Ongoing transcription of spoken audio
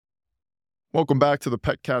Welcome back to the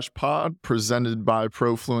Pet Cash Pod, presented by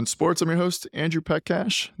ProFluent Sports. I'm your host, Andrew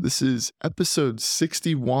Petcash. This is episode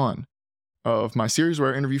 61 of my series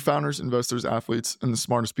where I interview founders, investors, athletes, and the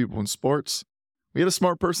smartest people in sports. We had a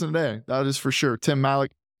smart person today, that is for sure. Tim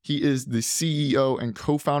Malik. He is the CEO and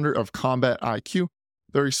co-founder of Combat IQ.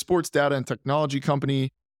 They're a sports data and technology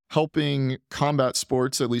company helping combat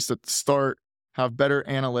sports, at least at the start, have better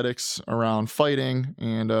analytics around fighting,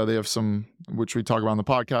 and they have some, which we talk about on the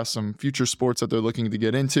podcast, some future sports that they're looking to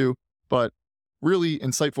get into, but really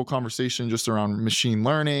insightful conversation just around machine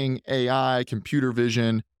learning, AI, computer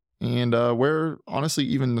vision, and where, honestly,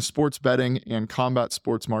 even the sports betting and combat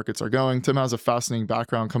sports markets are going. Tim has a fascinating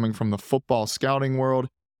background coming from the football scouting world,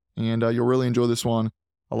 and you'll really enjoy this one.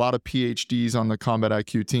 A lot of PhDs on the Combat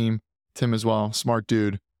IQ team. Tim as well, smart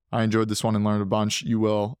dude. I enjoyed this one and learned a bunch. You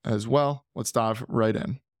will as well. Let's dive right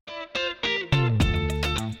in.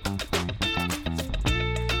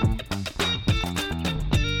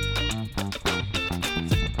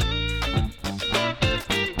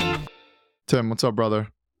 Tim, what's up, brother?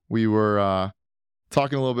 We were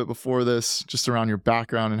talking a little bit before this, just around your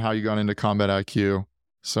background and how you got into Combat IQ.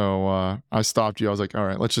 So I stopped you. I was like, all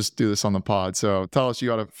right, let's just do this on the pod. So tell us, you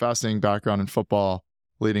got a fascinating background in football,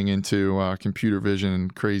 leading into computer vision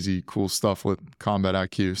and crazy cool stuff with Combat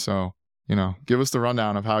IQ. So, give us the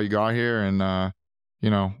rundown of how you got here and, how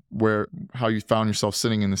you found yourself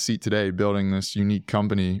sitting in the seat today, building this unique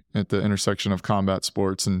company at the intersection of combat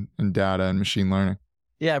sports and data and machine learning.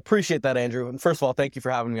 Yeah, I appreciate that, Andrew. And first of all, thank you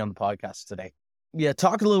for having me on the podcast today. Yeah,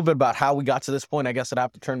 talk a little bit about how we got to this point. I guess I'd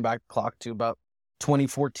have to turn back the clock to about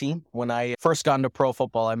 2014. When I first got into pro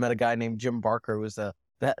football, I met a guy named Jim Barker, who was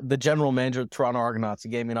the general manager of the Toronto Argonauts. He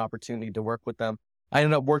gave me an opportunity to work with them. I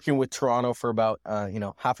ended up working with Toronto for about,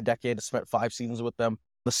 half a decade. I spent 5 seasons with them.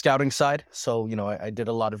 The scouting side. So, I did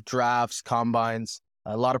a lot of drafts, combines,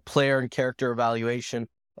 a lot of player and character evaluation.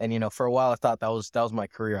 And, for a while, I thought that was my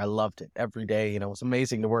career. I loved it every day. It was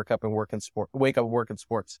amazing to wake up and work in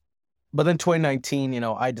sports. But then 2019,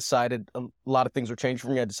 I decided a lot of things were changing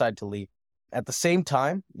for me. I decided to leave. At the same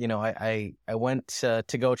time, I went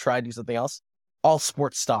to go try to do something else. All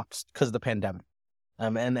sports stopped because of the pandemic.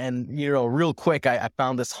 And real quick, I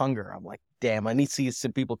found this hunger. I'm like, damn, I need to see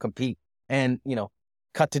some people compete. And,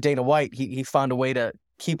 cut to Dana White. He found a way to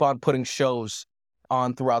keep on putting shows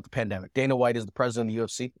on throughout the pandemic. Dana White is the president of the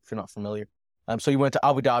UFC, if you're not familiar. So he went to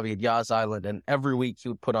Abu Dhabi at Yas Island, and every week he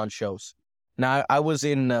would put on shows. Now, I was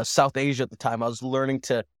in South Asia at the time. I was learning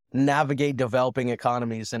to navigate developing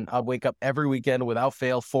economies, and I'd wake up every weekend without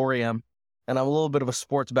fail, 4 a.m., and I'm a little bit of a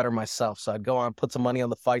sports bettor myself, so I'd go on, put some money on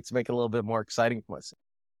the fights, make it a little bit more exciting for myself.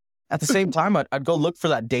 At the same time, I'd go look for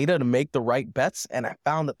that data to make the right bets, and I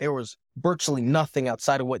found that there was virtually nothing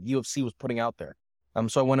outside of what UFC was putting out there.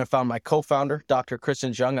 So I went and found my co-founder, Dr.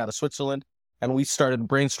 Christian Jung, out of Switzerland, and we started to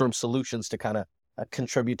brainstorm solutions to kind of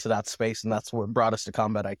contribute to that space, and that's what brought us to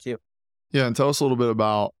Combat IQ. Yeah, and tell us a little bit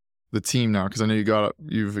about the team now, because I know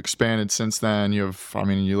you've expanded since then. You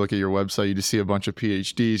look at your website, you just see a bunch of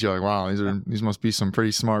PhDs. You're like, wow, these must be some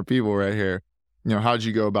pretty smart people right here. How did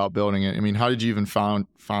you go about building it? How did you even find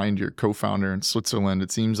your co-founder in Switzerland?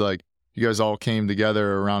 It seems like you guys all came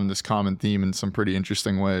together around this common theme in some pretty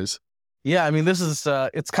interesting ways. Yeah, this is,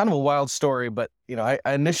 it's kind of a wild story, but, I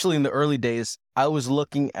initially in the early days, I was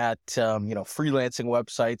looking at, freelancing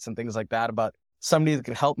websites and things like that about somebody that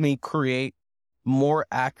could help me create more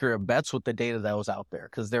accurate bets with the data that was out there,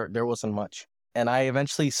 because there wasn't much. And I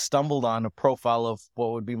eventually stumbled on a profile of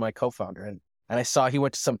what would be my co-founder. And I saw he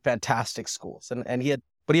went to some fantastic schools, and he had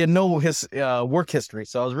no work history.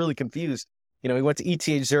 So I was really confused. He went to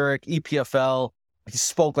ETH Zurich, EPFL. He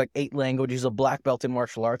spoke like 8 languages. He's a black belt in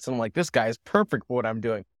martial arts. And I'm like, this guy is perfect for what I'm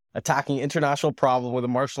doing, attacking international problem with a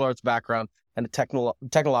martial arts background and a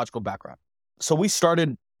technological background. So we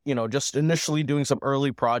started, just initially doing some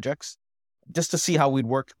early projects just to see how we'd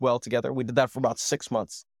work well together. We did that for about 6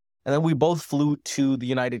 months. And then we both flew to the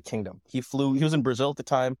United Kingdom. He was in Brazil at the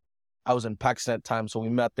time. I was in Pakistan at the time. So we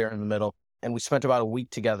met there in the middle, and we spent about a week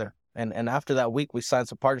together. And after that week, we signed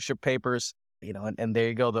some partnership papers, and there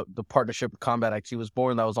you go. The partnership with Combat IQ was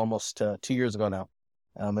born. That was almost 2 years ago now.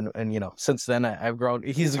 And since then I've grown,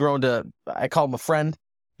 he's grown to, I call him a friend.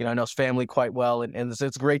 I know his family quite well. And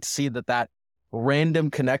it's great to see that random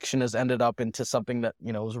connection has ended up into something that,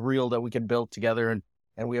 is real, that we can build together. And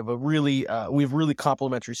we have we have really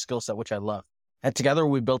complementary skill set, which I love. And together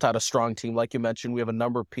we built out a strong team. Like you mentioned, we have a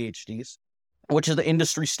number of PhDs, which is the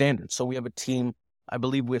industry standard. So we have a team, I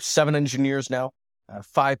believe we have 7 engineers now,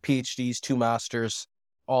 5 PhDs, 2 masters,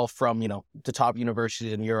 all from, the top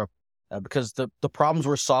universities in Europe. Because the problems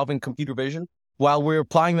we're solving, computer vision, while we're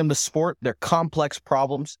applying them to sport, they're complex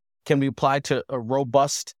problems can be applied to a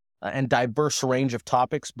robust and diverse range of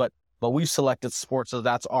topics, but we've selected sports, so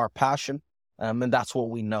that's our passion, and that's what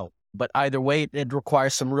we know. But either way, it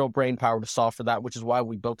requires some real brain power to solve for that, which is why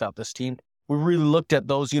we built out this team. We really looked at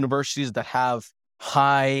those universities that have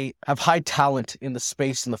high talent in the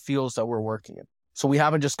space and the fields that we're working in. So we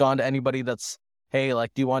haven't just gone to anybody that's, hey,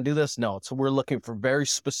 like, do you want to do this? No. So we're looking for very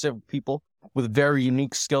specific people with very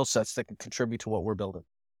unique skill sets that can contribute to what we're building.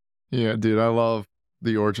 Yeah, dude, I love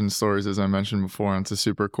the origin stories, as I mentioned before, and it's a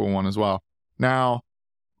super cool one as well. Now,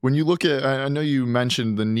 when you look at, I know you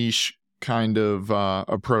mentioned the niche kind of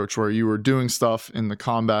approach where you were doing stuff in the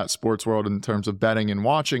combat sports world in terms of betting and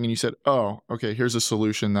watching, and you said, oh, okay, here's a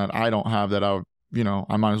solution that I don't have that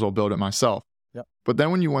I might as well build it myself. Yep. But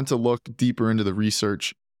then when you went to look deeper into the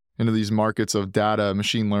research, into these markets of data,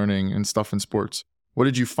 machine learning and stuff in sports, what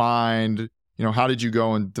did you find? How did you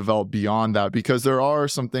go and develop beyond that? Because there are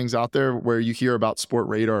some things out there where you hear about Sport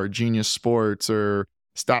Radar or Genius Sports or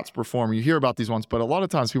Stats Perform. You hear about these ones, but a lot of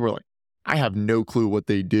times people are like, I have no clue what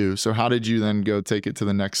they do. So how did you then go take it to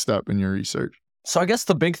the next step in your research? So I guess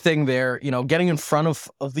the big thing there, getting in front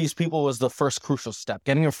of these people was the first crucial step.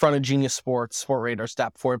 Getting in front of Genius Sports, Sport Radar,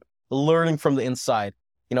 Stat Perform, learning from the inside.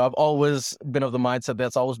 I've always been of the mindset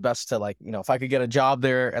that's always best to if I could get a job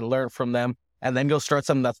there and learn from them and then go start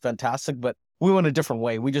something, that's fantastic. But we went a different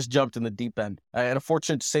way. We just jumped in the deep end. And I'm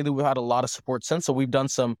fortunate to say that we've had a lot of support since. So we've done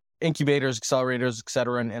some incubators, accelerators, et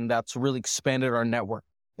cetera, and that's really expanded our network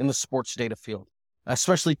in the sports data field,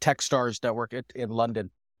 especially Techstars network in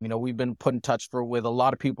London. We've been put in touch with a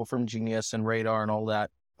lot of people from Genius and Radar and all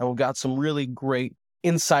that. And we've got some really great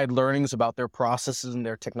inside learnings about their processes and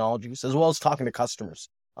their technologies, as well as talking to customers,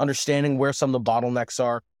 understanding where some of the bottlenecks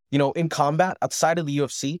are. In combat, outside of the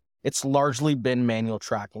UFC, it's largely been manual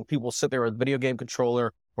tracking. People sit there with a video game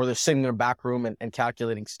controller or they're sitting in a back room and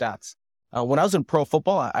calculating stats. When I was in pro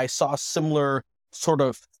football, I saw a similar sort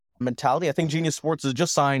of mentality. I think Genius Sports has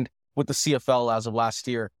just signed with the CFL as of last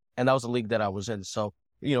year, and that was the league that I was in. So,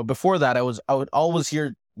 before that, I would always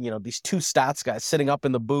hear, these two stats guys sitting up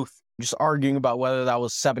in the booth just arguing about whether that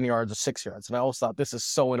was 7 yards or 6 yards. And I always thought, this is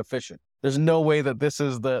so inefficient. There's no way that this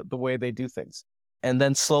is the way they do things. And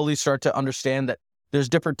then slowly start to understand that there's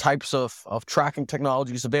different types of tracking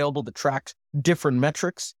technologies available that track different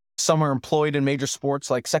metrics. Some are employed in major sports,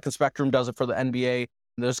 like Second Spectrum does it for the NBA.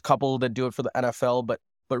 There's a couple that do it for the NFL, but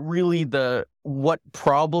really what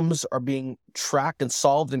problems are being tracked and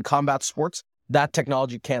solved in combat sports, that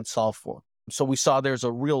technology can't solve for. So we saw there's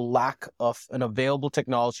a real lack of an available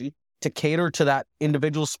technology to cater to that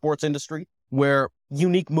individual sports industry where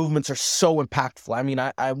unique movements are so impactful. I mean,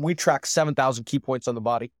 we track 7,000 key points on the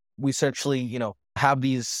body. We essentially, have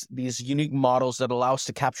these unique models that allow us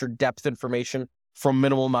to capture depth information from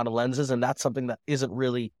minimal amount of lenses. And that's something that isn't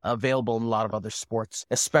really available in a lot of other sports,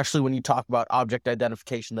 especially when you talk about object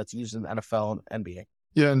identification that's used in the NFL and NBA.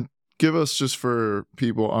 Yeah. And give us, just for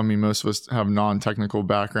people, I mean, most of us have non-technical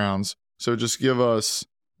backgrounds. So just give us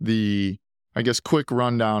the, I guess, quick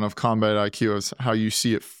rundown of Combat IQ as how you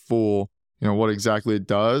see it full, what exactly it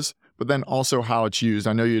does, but then also how it's used.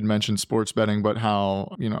 I know you had mentioned sports betting, but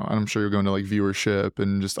how, I'm sure you're going to like viewership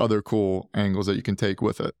and just other cool angles that you can take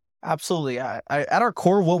with it. Absolutely. At our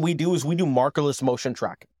core, what we do is we do markerless motion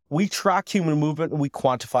tracking. We track human movement and we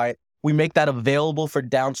quantify it. We make that available for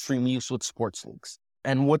downstream use with sports leagues.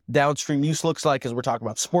 And what downstream use looks like is we're talking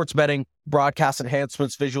about sports betting, broadcast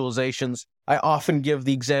enhancements, visualizations. I often give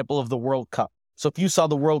the example of the World Cup. So if you saw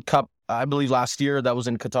the World Cup, I believe last year, that was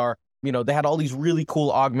in Qatar, they had all these really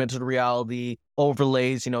cool augmented reality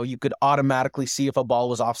overlays. You could automatically see if a ball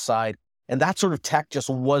was offside. And that sort of tech just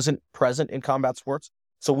wasn't present in combat sports.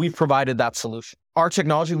 So we've provided that solution. Our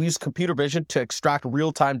technology, we use computer vision to extract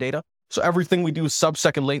real-time data. So everything we do is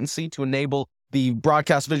sub-second latency to enable the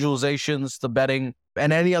broadcast visualizations, the betting,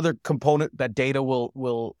 and any other component that data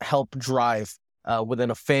will help drive within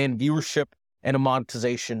a fan viewership and a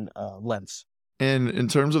monetization lens. And in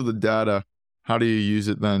terms of the data, how do you use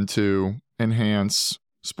it then to enhance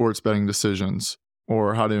sports betting decisions,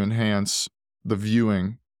 or how to enhance the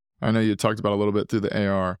viewing? I know you talked about a little bit through the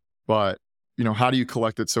AR, but how do you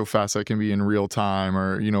collect it so fast that it can be in real time?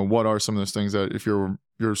 Or, what are some of those things that if you're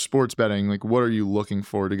sports betting, like what are you looking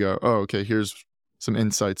for to go, oh, okay, here's some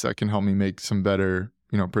insights that can help me make some better,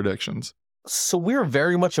 predictions? So we're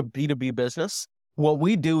very much a B2B business. What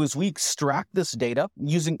we do is we extract this data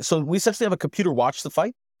so we essentially have a computer watch the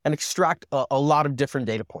fight and extract a lot of different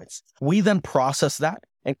data points. We then process that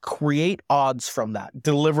and create odds from that,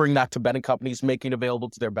 delivering that to betting companies, making it available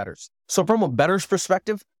to their bettors. So from a bettor's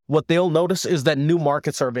perspective, what they'll notice is that new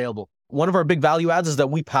markets are available. one of our big value adds is that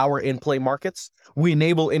we power in-play markets. We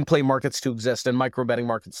enable in-play markets to exist and micro betting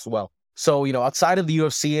markets as well. So, outside of the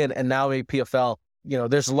UFC and now a PFL,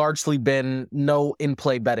 there's largely been no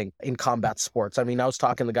in-play betting in combat sports. I mean, I was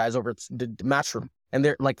talking to guys over at the Matchroom, and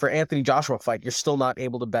they're like, for Anthony Joshua fight, you're still not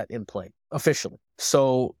able to bet in play officially.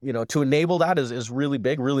 So, to enable that is really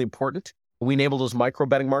big, really important. We enable those micro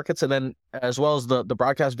betting markets, and then as well as the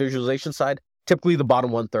broadcast visualization side, typically the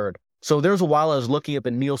bottom 1/3. So there's a while I was looking at the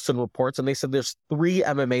Nielsen reports, and they said there's 3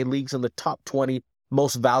 MMA leagues in the top 20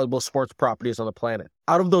 most valuable sports properties on the planet.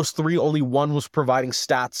 Out of those 3, only 1 was providing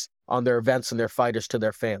stats on their events and their fighters to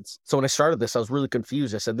their fans. So when I started this, I was really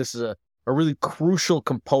confused. I said, this is a really crucial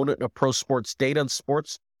component of pro sports. Data and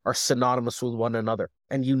sports are synonymous with one another.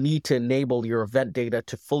 And you need to enable your event data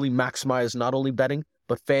to fully maximize not only betting,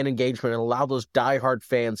 but fan engagement, and allow those diehard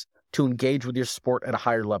fans to engage with your sport at a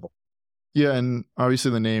higher level. Yeah, and obviously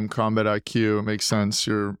the name Combat IQ, it makes sense.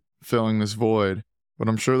 You're filling this void, but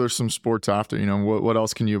I'm sure there's some sports after. What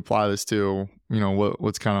else can you apply this to?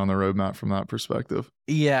 What's kind of on the roadmap from that perspective?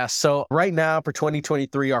 Yeah, so right now for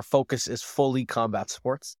 2023, our focus is fully combat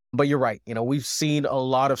sports. But you're right. We've seen a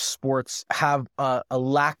lot of sports have a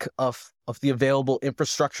lack of the available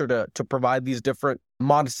infrastructure to provide these different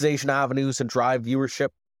monetization avenues and drive viewership.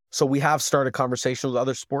 So we have started conversations with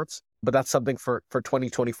other sports, but that's something for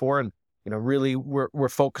 2024. And, really we're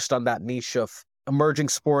focused on that niche of emerging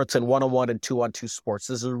sports and 1-on-1 and 2-on-2 sports.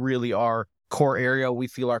 This is really our core area. We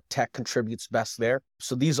feel our tech contributes best there.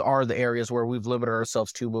 So these are the areas where we've limited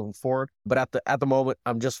ourselves to moving forward. But at the moment,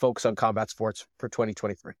 I'm just focused on combat sports for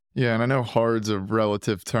 2023. Yeah, and I know hard's a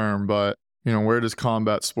relative term, but where does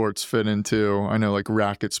combat sports fit into? I know like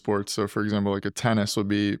racket sports. So for example, like a tennis would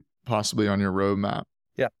be possibly on your roadmap.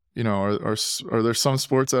 Yeah. Are there some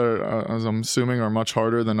sports that are, as I'm assuming, are much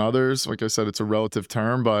harder than others? Like I said, it's a relative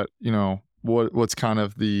term, but what's kind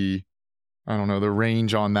of the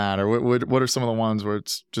range on that, or what are some of the ones where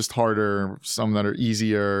it's just harder, some that are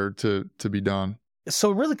easier to be done?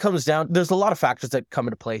 So it really comes down, there's a lot of factors that come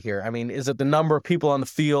into play here. I mean, is it the number of people on the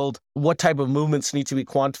field? What type of movements need to be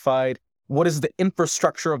quantified? What is the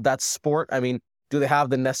infrastructure of that sport? I mean, do they have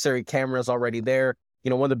the necessary cameras already there?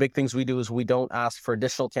 One of the big things we do is we don't ask for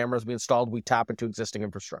additional cameras to be installed. We tap into existing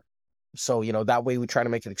infrastructure. So, that way we try to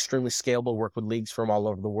make it extremely scalable, work with leagues from all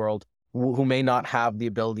over the world who may not have the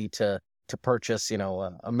ability to purchase, a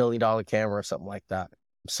 $1 million camera or something like that.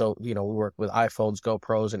 So, we work with iPhones,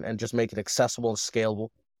 GoPros, and just make it accessible and scalable.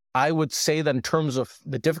 I would say that in terms of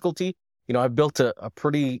the difficulty, I've built a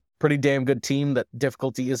pretty damn good team that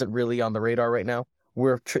difficulty isn't really on the radar right now.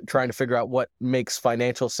 We're trying to figure out what makes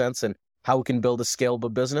financial sense and how we can build a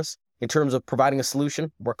scalable business. In terms of providing a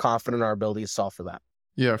solution, we're confident in our ability to solve for that.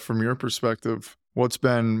 Yeah, from your perspective, what's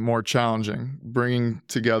been more challenging? Bringing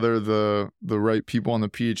together the right people on the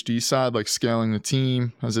PhD side, like scaling the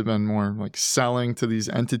team? Has it been more like selling to these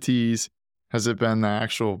entities? Has it been the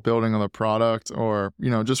actual building of the product? Or,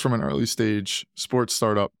 just from an early stage sports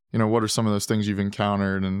startup, what are some of those things you've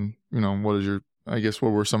encountered? And, what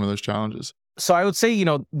were some of those challenges? So I would say,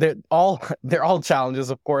 they're all challenges,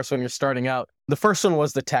 of course, when you're starting out. The first one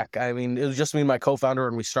was the tech. I mean, it was just me and my co-founder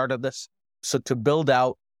when we started this. So to build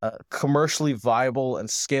out a commercially viable and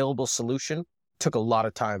scalable solution took a lot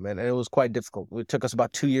of time, and it was quite difficult. It took us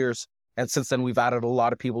about 2 years. And since then, we've added a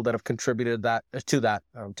lot of people that have contributed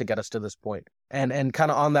to get us to this point. And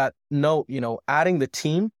kind of on that note, adding the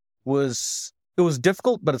team was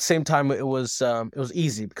difficult, but at the same time, it was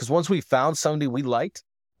easy, because once we found somebody we liked,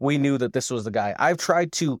 we knew that this was the guy. I've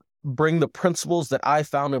tried to bring the principles that I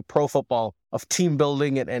found in pro football of team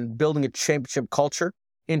building and building a championship culture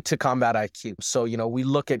into Combat IQ. So, we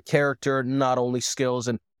look at character, not only skills,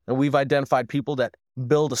 and we've identified people that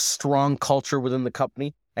build a strong culture within the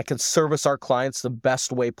company and can service our clients the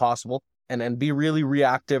best way possible and be really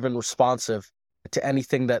reactive and responsive to any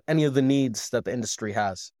of the needs that the industry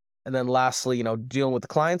has. And then lastly, dealing with the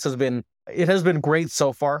clients has been great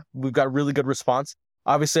so far. We've got really good response.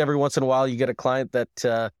 Obviously, every once in a while, you get a client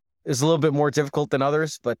that is a little bit more difficult than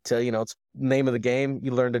others, but it's the name of the game.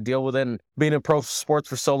 You learn to deal with it. And being in pro sports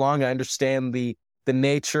for so long, I understand the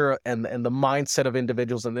nature and the mindset of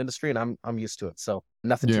individuals in the industry, and I'm used to it. So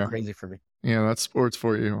nothing too crazy for me. Yeah, that's sports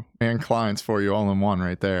for you and clients for you all in one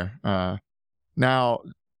right there. Now,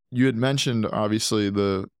 you had mentioned, obviously,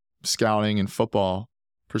 the scouting and football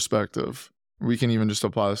perspective. We can even just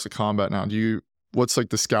apply this to combat now. What's like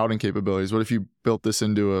the scouting capabilities? What if you built this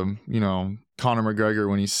into a, Conor McGregor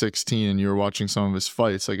when he's 16 and you were watching some of his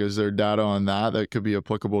fights? Like, is there data on that could be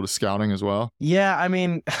applicable to scouting as well? Yeah, I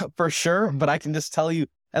mean, for sure. But I can just tell you,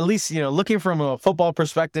 at least, looking from a football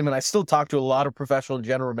perspective, and I still talk to a lot of professional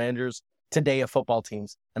general managers today of football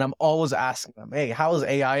teams. And I'm always asking them, hey, how is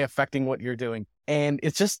AI affecting what you're doing? And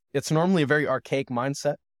it's normally a very archaic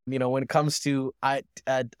mindset. When it comes to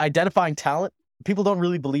identifying talent, people don't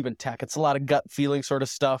really believe in tech. It's a lot of gut feeling sort of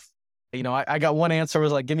stuff. I got one answer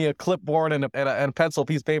was like, give me a clipboard and a pencil,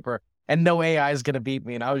 piece of paper, and no AI is going to beat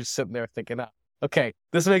me. And I was just sitting there thinking, okay,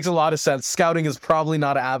 this makes a lot of sense. Scouting is probably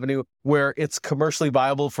not an avenue where it's commercially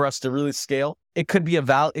viable for us to really scale. It could be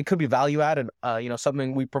value added,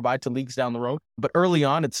 something we provide to leagues down the road. But early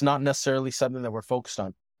on, it's not necessarily something that we're focused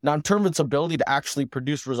on. Now, in terms of its ability to actually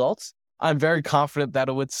produce results, I'm very confident that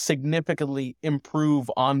it would significantly improve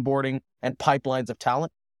onboarding and pipelines of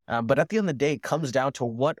talent. But at the end of the day, it comes down to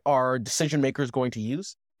what our decision maker is going to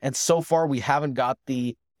use. And so far, we haven't got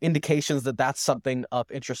the indications that that's something of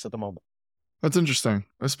interest at the moment. That's interesting.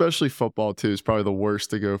 Especially football too is probably the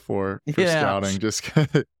worst to go for scouting. Just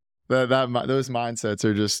those mindsets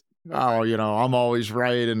are just, I'm always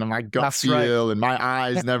right, and my gut That's feel right. and my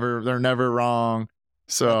eyes they're never wrong.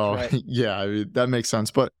 So That's right. yeah, that makes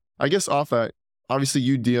sense. But I guess off that, obviously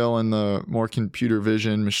you deal in the more computer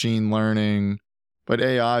vision, machine learning, but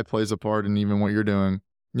AI plays a part in even what you're doing.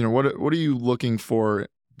 What are you looking for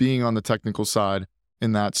being on the technical side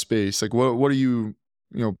in that space? Like what are you,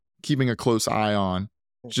 keeping a close eye on?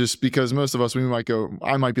 Just because most of us,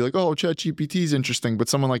 I might be like, oh, ChatGPT is interesting. But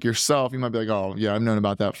someone like yourself, you might be like, oh, yeah, I've known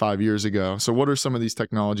about that 5 years ago. So what are some of these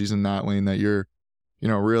technologies in that lane that you're,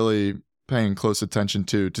 really paying close attention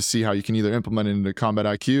to see how you can either implement it into Combat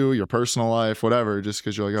IQ, your personal life, whatever, just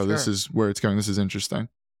because you're like, oh, Sure. This is where it's going. This is interesting.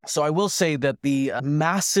 So I will say that the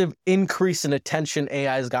massive increase in attention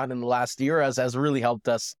AI has gotten in the last year has really helped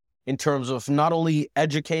us in terms of not only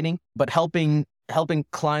educating, but helping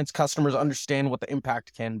clients, customers understand what the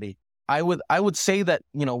impact can be. I would say that,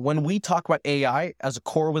 when we talk about AI as a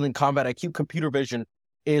core within Combat IQ, computer vision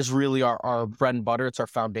is really our bread and butter. It's our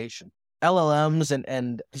foundation. LLMs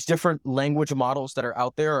and these different language models that are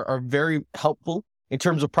out there are very helpful in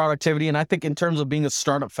terms of productivity. And I think in terms of being a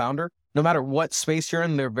startup founder, no matter what space you're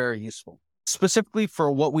in, they're very useful. Specifically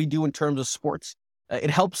for what we do in terms of sports,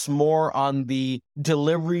 it helps more on the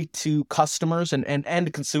delivery to customers and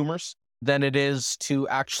end consumers than it is to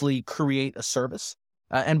actually create a service.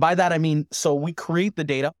 And by that, I mean, so we create the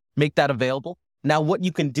data, make that available. Now, what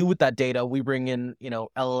you can do with that data, we bring in,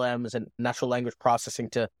 LLMs and natural language processing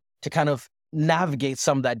to kind of navigate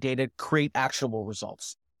some of that data, create actionable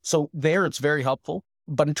results. So there, it's very helpful.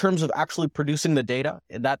 But in terms of actually producing the data,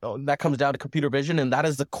 that comes down to computer vision, and that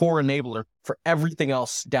is the core enabler for everything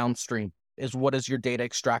else downstream, is what is your data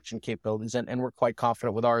extraction capabilities. And we're quite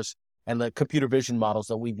confident with ours and the computer vision models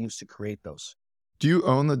that we've used to create those. Do you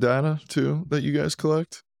own the data too that you guys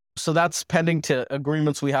collect? So that's pending to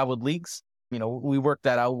agreements we have with leagues. We work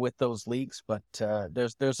that out with those leagues, but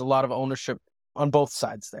there's a lot of ownership on both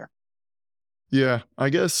sides there. Yeah, I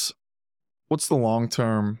guess what's the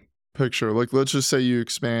long-term picture? Like, let's just say you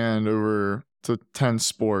expand over to 10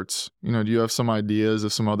 sports. Do you have some ideas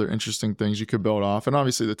of some other interesting things you could build off? And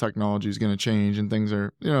obviously the technology is going to change and things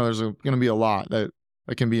are, there's going to be a lot that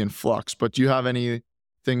can be in flux. But do you have anything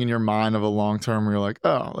in your mind of a long-term where you're like,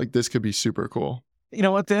 oh, like this could be super cool?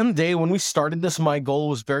 At the end of the day, when we started this, my goal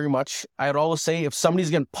was very much, I'd always say, if somebody's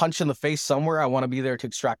getting punched in the face somewhere, I want to be there to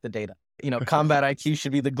extract the data. Combat IQ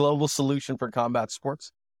should be the global solution for combat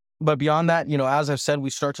sports. But beyond that, as I've said, we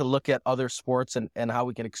start to look at other sports and how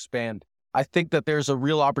we can expand. I think that there's a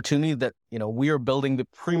real opportunity that, we are building the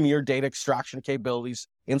premier data extraction capabilities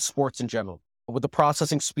in sports in general. With the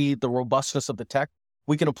processing speed, the robustness of the tech,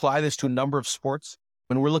 we can apply this to a number of sports.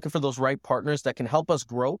 And we're looking for those right partners that can help us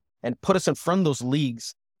grow and put us in front of those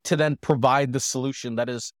leagues to then provide the solution that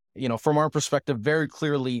is, from our perspective, very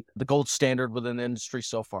clearly the gold standard within the industry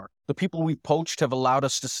so far. The people we've poached have allowed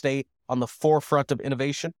us to stay on the forefront of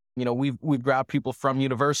innovation. We've grabbed people from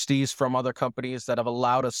universities, from other companies that have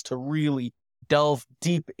allowed us to really delve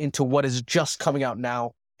deep into what is just coming out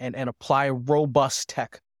now and apply robust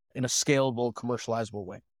tech in a scalable, commercializable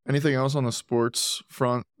way. Anything else on the sports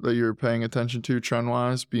front that you're paying attention to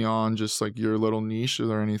trend-wise beyond just like your little niche? Is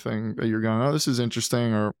there anything that you're going, oh, this is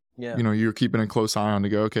interesting, or you're keeping a close eye on to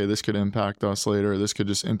go, okay, this could impact us later, or this could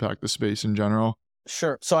just impact the space in general?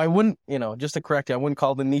 Sure. So I wouldn't, just to correct you, I wouldn't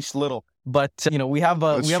call the niche little, but we have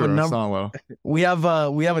a number. We have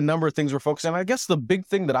a number of things we're focusing on. I guess the big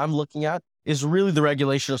thing that I'm looking at is really the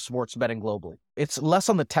regulation of sports betting globally. It's less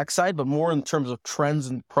on the tech side, but more in terms of trends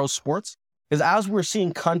in pro sports. Is as we're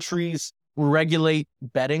seeing countries regulate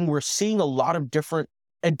betting, we're seeing a lot of different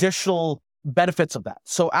additional benefits of that.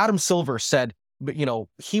 So Adam Silver said,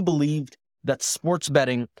 he believed that sports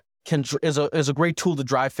betting is a great tool to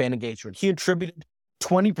drive fan engagement. He attributed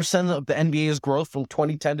 20% of the NBA's growth from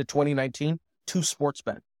 2010 to 2019 to sports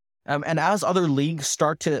betting. And as other leagues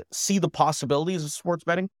start to see the possibilities of sports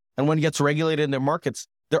betting, and when it gets regulated in their markets,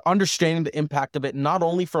 they're understanding the impact of it, not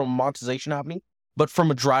only from monetization happening, but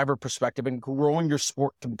from a driver perspective and growing your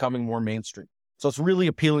sport to becoming more mainstream. So it's really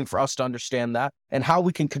appealing for us to understand that and how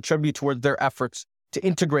we can contribute towards their efforts to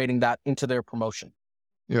integrating that into their promotion.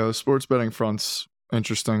 Yeah, the sports betting front's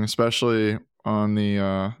interesting, especially on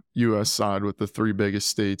the U.S. side with the three biggest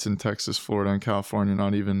states in Texas, Florida, and California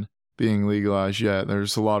not even being legalized yet.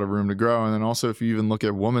 There's a lot of room to grow. And then also, if you even look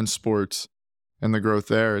at women's sports and the growth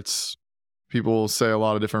there, it's people will say a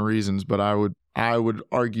lot of different reasons, but I would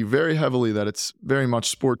argue very heavily that it's very much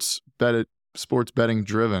sports betting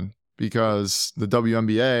driven, because the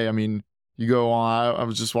WNBA, I mean, you go on, I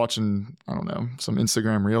was just watching, I don't know, some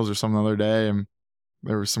Instagram reels or something the other day, and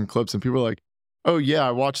there were some clips and people were like, oh yeah, I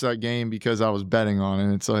watched that game because I was betting on it.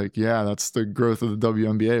 And it's like, yeah, that's the growth of the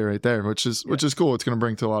WNBA right there, which is cool. It's going to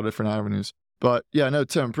bring to a lot of different avenues. But yeah, no,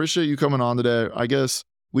 Tim, appreciate you coming on today. I guess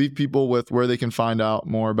leave people with where they can find out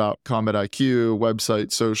more about Combat IQ,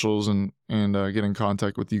 website, socials, and get in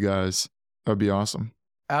contact with you guys. That'd be awesome.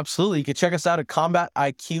 Absolutely. You can check us out at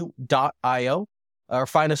combatiq.io or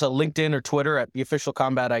find us at LinkedIn or Twitter at the official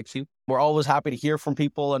Combat IQ. We're always happy to hear from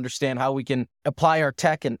people, understand how we can apply our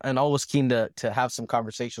tech, and always keen to have some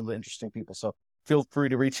conversations with interesting people. So feel free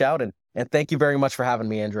to reach out. And thank you very much for having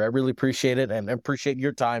me, Andrew. I really appreciate it and appreciate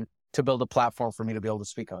your time to build a platform for me to be able to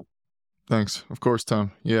speak on. Thanks. Of course,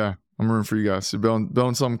 Tom. Yeah, I'm rooting for you guys. You're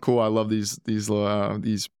building something cool. I love these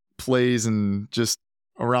plays and just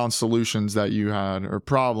around solutions that you had, or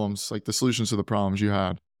problems, like the solutions to the problems you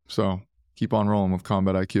had. So keep on rolling with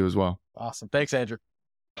Combat IQ as well. Awesome. Thanks, Andrew.